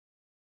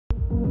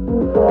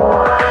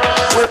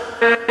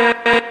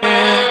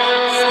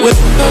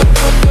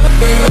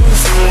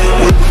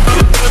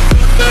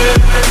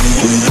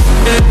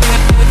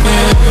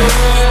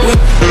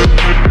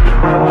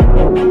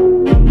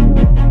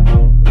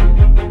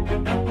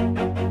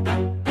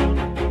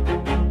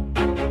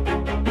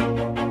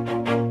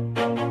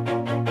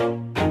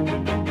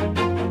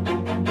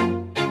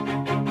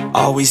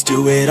Always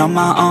do it on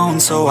my own,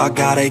 so I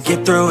gotta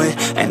get through it.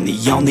 And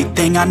the only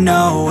thing I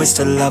know is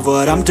to love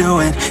what I'm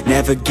doing.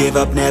 Never give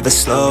up, never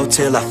slow,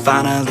 till I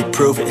finally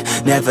prove it.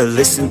 Never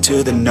listen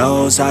to the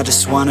no's, I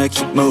just wanna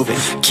keep moving.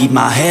 Keep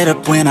my head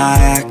up when I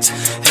act,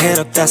 head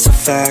up, that's a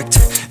fact.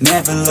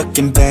 Never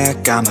looking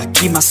back, I'ma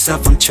keep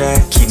myself on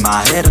track. Keep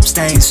my head up,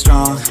 staying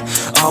strong,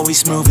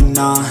 always moving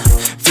on.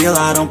 Feel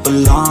I don't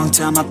belong,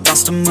 tell my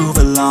thoughts to move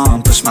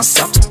along. Push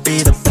myself to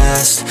be the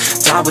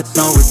best, die with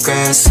no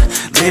regrets.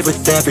 Live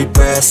with every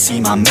breath, see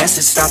my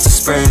message start to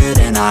spread.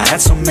 And I had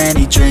so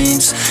many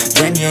dreams,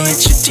 then you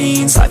hit your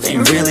teens. Life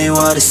ain't really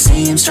what it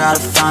seems, try to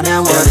find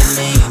out what it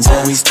means.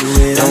 Always do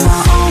it on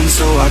my own,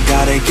 so I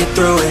gotta get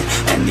through it.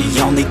 And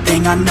the only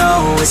thing I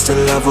know is to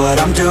love what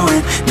I'm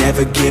doing.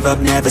 Never give up,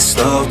 never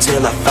slow,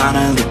 till I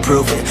finally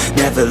prove it.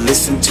 Never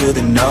listen to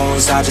the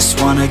no's, I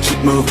just wanna keep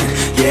moving.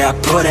 Yeah, I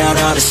put out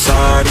all this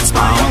art, it's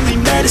my only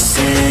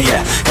medicine.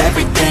 Yeah,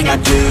 everything I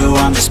do,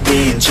 I'm just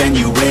being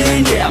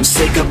genuine. Yeah, I'm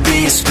sick of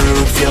being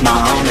screwed, feel my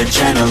own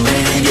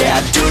adrenaline. Yeah,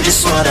 I do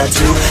just what I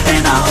do,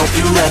 and I hope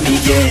you let me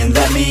in,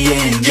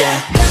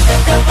 yeah.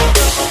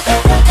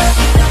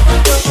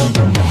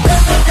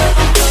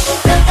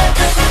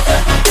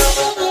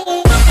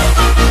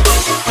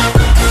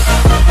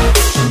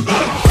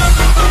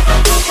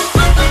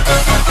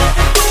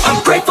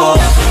 I'm grateful,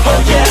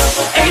 oh yeah,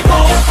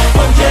 able,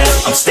 oh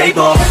yeah, I'm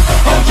stable,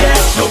 oh yeah,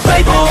 no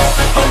label,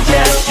 oh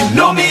yeah, you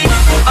know me,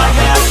 I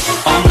have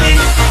only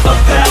a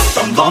path,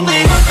 I'm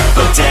lonely,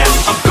 but damn,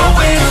 I'm going to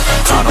win.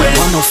 I don't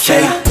want no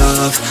fake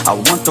love, I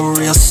want the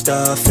real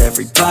stuff.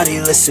 Everybody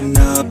listen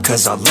up,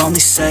 cause I'll only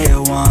say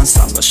it once.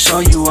 I'm gonna show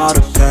you all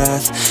the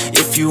path,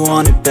 if you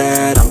want it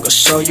bad. I'm gonna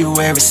show you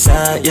where it's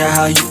at, yeah,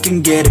 how you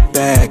can get it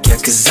back. Yeah,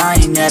 cause I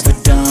ain't never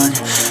done,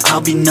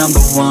 I'll be number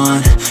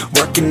one.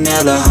 Working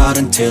hella hard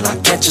until I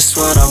get just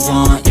what I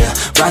want, yeah.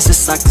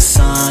 Rises like the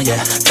sun,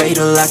 yeah,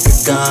 fatal like a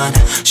gun.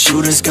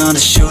 Shooter's gonna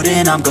shoot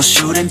and I'm gonna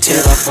shoot until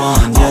I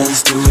won, yeah.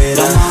 Always do it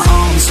on my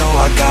own, so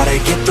I gotta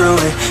get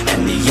through it.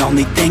 And the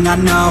only thing I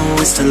know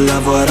is to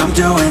love what I'm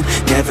doing.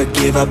 Never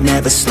give up,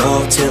 never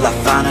slow, till I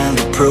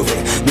finally prove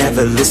it.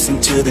 Never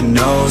listen to the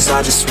no's,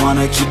 I just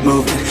wanna keep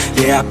moving.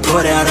 Yeah, I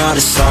put out all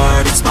this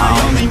art, it's my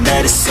only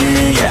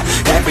medicine. Yeah,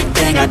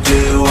 everything I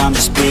do, I'm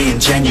just being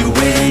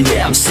genuine.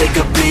 Yeah, I'm sick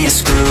of being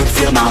screwed,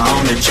 feel my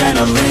own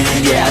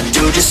adrenaline. Yeah, I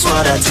do just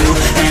what I do,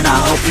 and I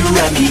hope you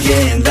let me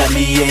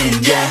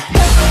in, yeah.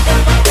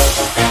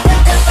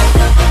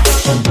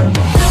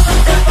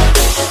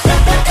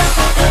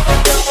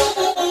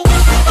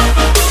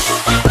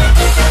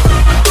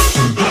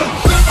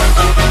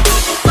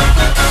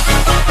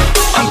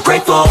 I'm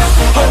grateful,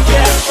 oh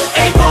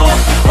yeah, able,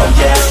 oh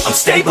yeah, I'm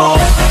stable,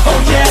 oh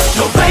yeah,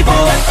 no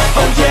label,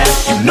 oh yeah,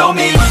 you know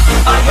me,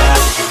 I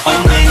have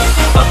only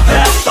a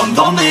path, I'm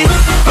lonely,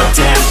 but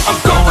damn, I'm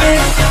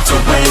going to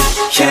win,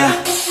 yeah.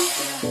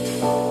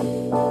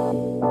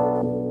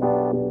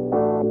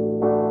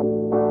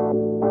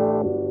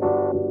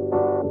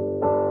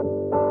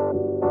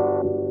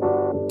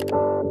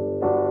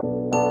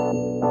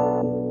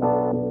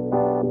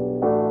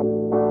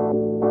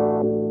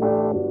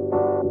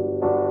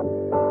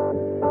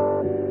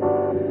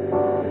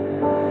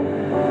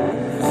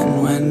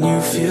 When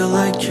you feel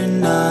like you're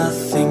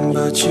nothing,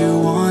 but you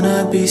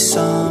wanna be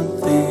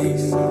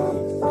something,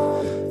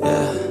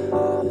 yeah.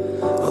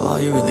 Well, all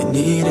you really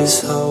need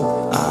is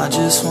hope. I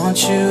just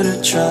want you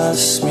to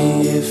trust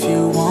me if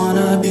you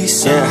wanna be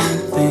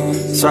something. Yeah,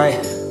 that's right.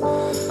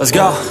 Let's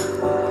go.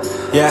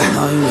 Yeah,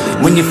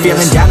 when you're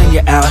feeling down and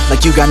you're out,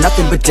 like you got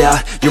nothing but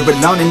doubt. You're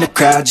alone in the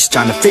crowd, just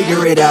trying to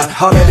figure it out.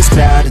 All of this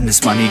cloud and this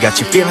money got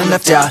you feeling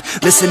left out.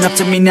 Listen up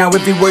to me now,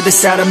 every word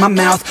that's out of my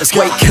mouth.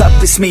 Wake up,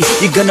 it's me,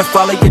 you're gonna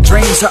follow your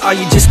dreams. Or are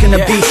you just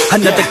gonna be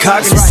another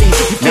cog in the scene?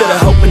 You feel the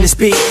hope in this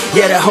beat,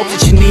 yeah, the hope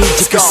that you need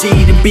to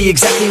proceed and be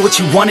exactly what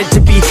you want it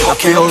to be. I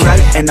feel right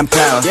and I'm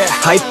proud,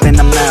 hype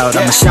and I'm loud.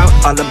 I'ma shout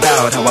all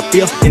about how I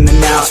feel in the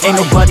now. Ain't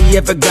nobody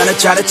ever gonna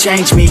try to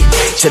change me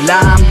till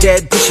I'm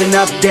dead, pushing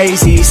up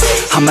daisies.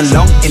 I'm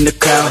alone in the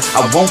crowd,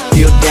 I won't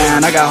feel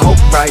down. I got hope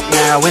right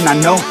now, and I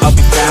know I'll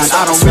be found.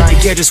 I don't really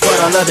care just what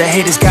all other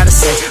haters gotta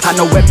say. I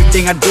know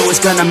everything I do is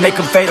gonna make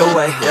them fade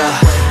away,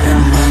 yeah. And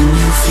when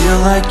you feel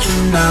like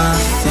you're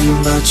nothing,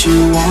 but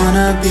you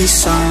wanna be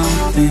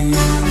something,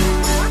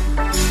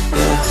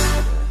 yeah.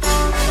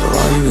 Well,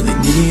 all you really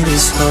need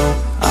is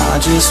hope. I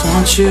just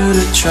want you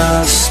to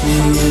trust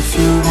me if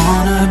you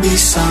wanna be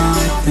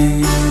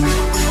something,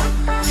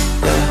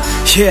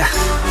 yeah.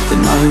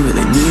 Then all you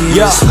really need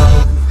is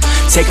hope.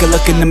 Take a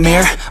look in the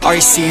mirror, are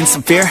you seeing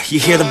some fear? You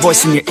hear the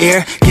voice in your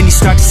ear, can you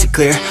start to see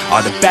clear?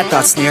 Are the bad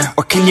thoughts near?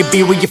 Or can you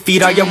be where your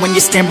feet are, when you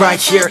stand right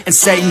here and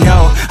say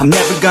no? I'm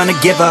never gonna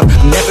give up,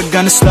 I'm never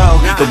gonna slow.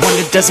 The one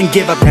that doesn't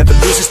give up, never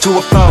loses to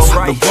a foe.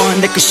 The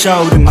one that could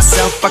show to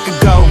myself I could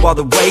go all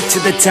the way to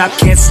the top,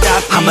 can't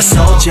stop me. I'm a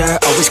soldier,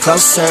 always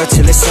closer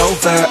till it's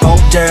over.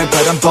 Older,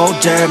 but I'm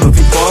bolder,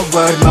 moving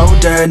forward,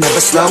 motor,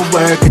 never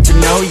slower. Good to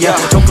know ya,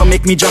 don't go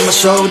make me drop my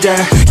shoulder.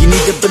 You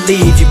need to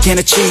believe you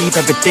can achieve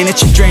everything that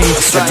you dream.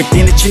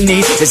 Everything that you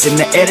need is in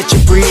the air that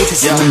you breathe.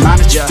 It's in the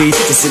mind that you feed,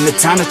 it's in the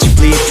time that you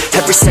bleed.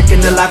 Every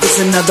second of life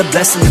is another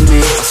blessing to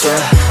me.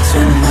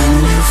 And when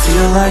you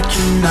feel like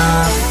you're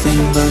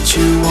nothing, but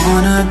you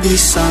wanna be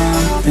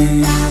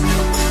something,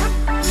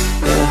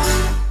 yeah.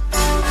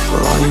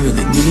 Well, all you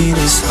really need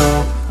is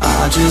hope.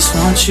 I just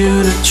want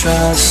you to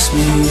trust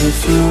me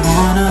if you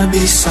wanna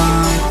be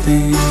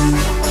something.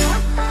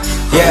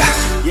 Yeah,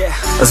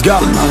 let's go.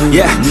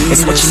 Yeah,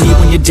 it's what you need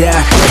when you're down,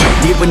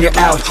 need when you're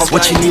out. It's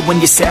what you need when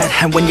you're sad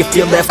and when you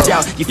feel left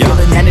out. You feel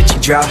an energy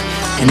drought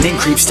and then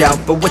creeps out,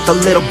 but with a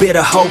little bit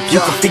of hope you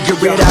can figure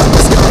it out.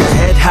 Let's go. Your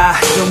head high,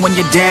 even when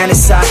you're down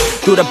inside.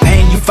 Through the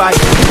pain you fight,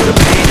 through the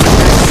pain you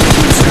fight.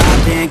 Keep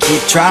striving,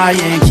 keep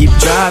trying, keep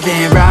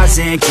driving,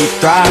 rising, keep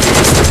thriving.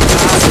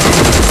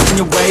 In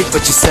your way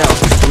but yourself.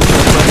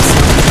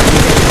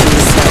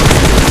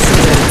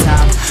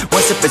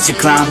 Once up as you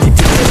climb, if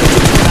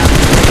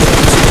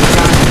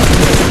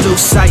you lose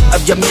sight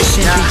of your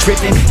mission, be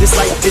driven. This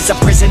life is a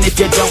prison if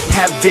you don't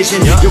have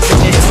vision. You're in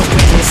it to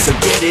win it, so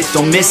get it,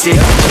 don't miss it.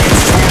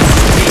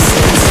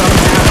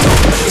 Somehow,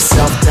 don't let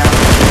yourself down.